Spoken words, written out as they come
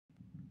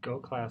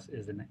GoClass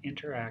is an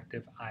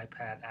interactive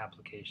iPad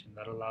application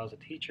that allows a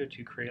teacher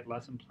to create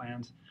lesson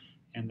plans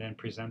and then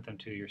present them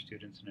to your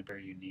students in a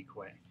very unique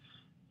way.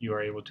 You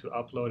are able to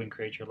upload and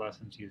create your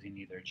lessons using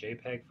either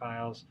JPEG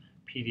files,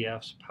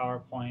 PDFs,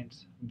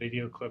 PowerPoints,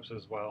 video clips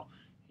as well.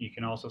 You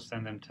can also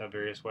send them to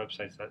various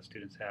websites that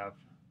students have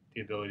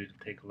the ability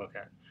to take a look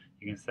at.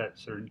 You can set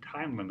certain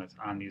time limits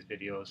on these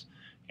videos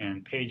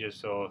and pages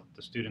so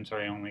the students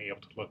are only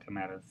able to look at them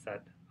at a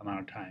set amount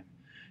of time.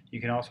 You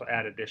can also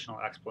add additional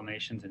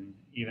explanations and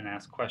even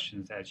ask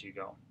questions as you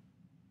go.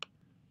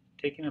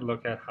 Taking a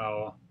look at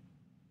how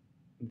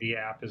the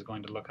app is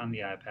going to look on the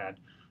iPad,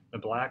 the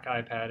black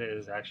iPad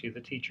is actually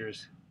the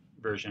teacher's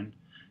version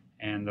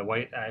and the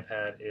white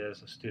iPad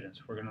is a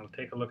student's. We're going to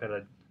take a look at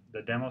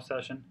the demo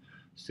session.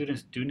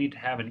 Students do need to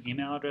have an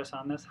email address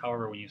on this.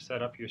 However, when you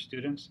set up your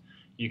students,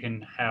 you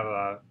can have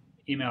an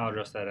email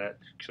address that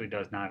actually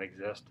does not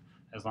exist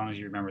as long as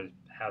you remember to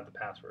have the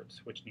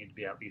passwords, which need to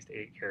be at least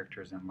 8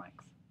 characters in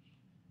length.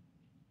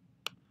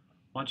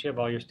 Once you have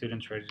all your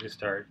students ready to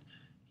start,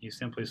 you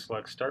simply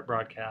select Start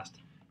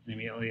Broadcast, and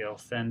immediately it'll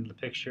send the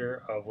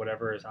picture of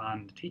whatever is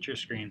on the teacher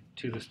screen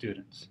to the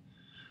students.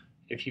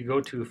 If you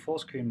go to full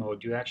screen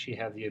mode, you actually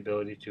have the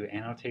ability to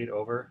annotate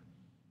over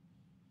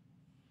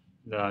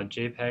the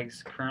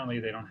JPEGs. Currently,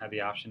 they don't have the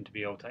option to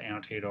be able to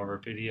annotate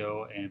over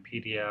video and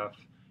PDF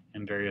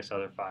and various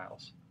other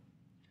files.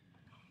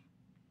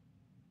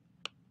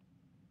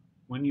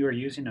 When you are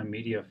using a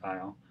media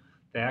file,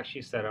 they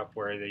actually set up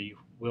where they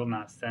will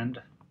not send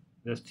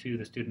this to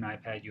the student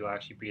iPad. You'll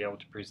actually be able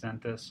to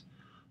present this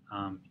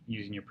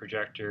using your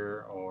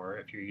projector, or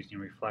if you're using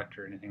a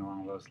reflector or anything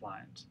along those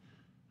lines.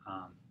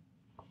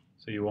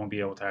 So you won't be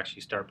able to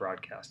actually start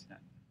broadcasting it.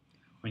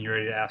 When you're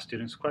ready to ask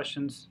students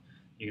questions,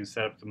 you can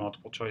set up the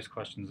multiple choice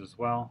questions as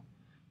well.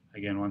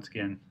 Once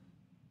again,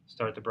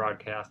 start the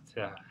broadcast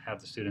to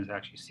have the students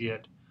actually see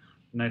it.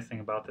 The nice thing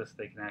about this,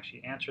 they can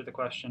actually answer the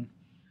question,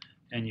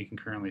 and you can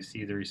currently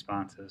see the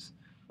responses,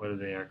 whether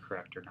they are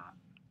correct or not.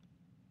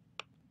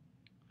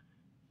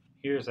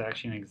 Here's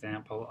actually an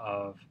example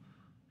of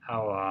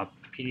how a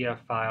PDF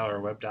file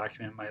or web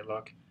document might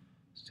look.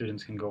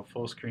 Students can go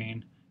full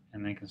screen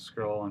and they can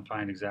scroll and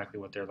find exactly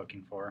what they're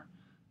looking for.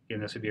 Again,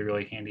 this would be a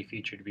really handy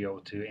feature to be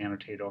able to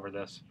annotate over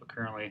this, but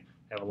currently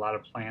they have a lot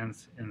of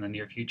plans in the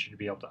near future to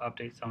be able to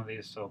update some of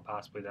these, so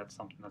possibly that's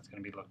something that's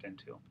going to be looked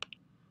into.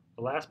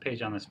 The last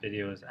page on this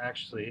video is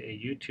actually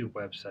a YouTube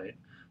website,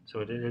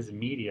 so it is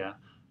media.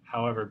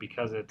 However,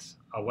 because it's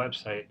a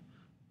website,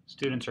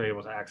 students are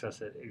able to access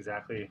it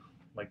exactly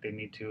like they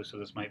need to, so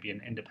this might be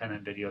an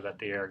independent video that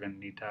they are going to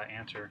need to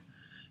answer,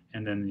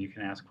 and then you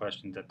can ask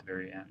questions at the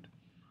very end.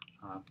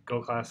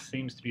 GoClass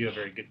seems to be a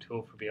very good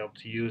tool for being able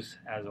to use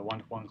as a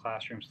one-to-one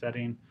classroom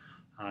setting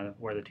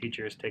where the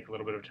teachers take a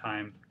little bit of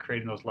time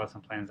creating those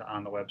lesson plans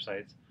on the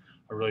websites.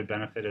 A really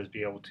benefit is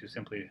be able to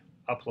simply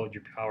upload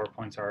your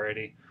PowerPoints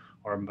already,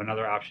 or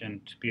another option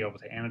to be able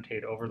to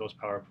annotate over those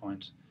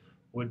PowerPoints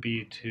would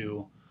be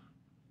to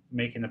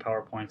making the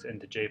PowerPoints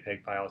into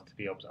JPEG files to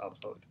be able to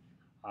upload.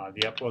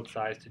 The upload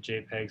size to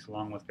JPEGs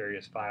along with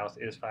various files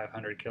is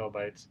 500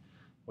 kilobytes,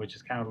 which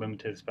is kind of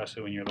limited,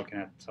 especially when you're looking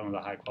at some of the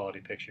high quality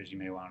pictures you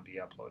may want to be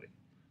uploading.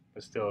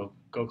 But still,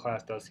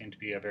 GoClass does seem to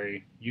be a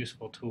very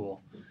useful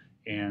tool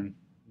in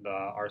the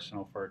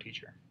arsenal for a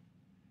teacher.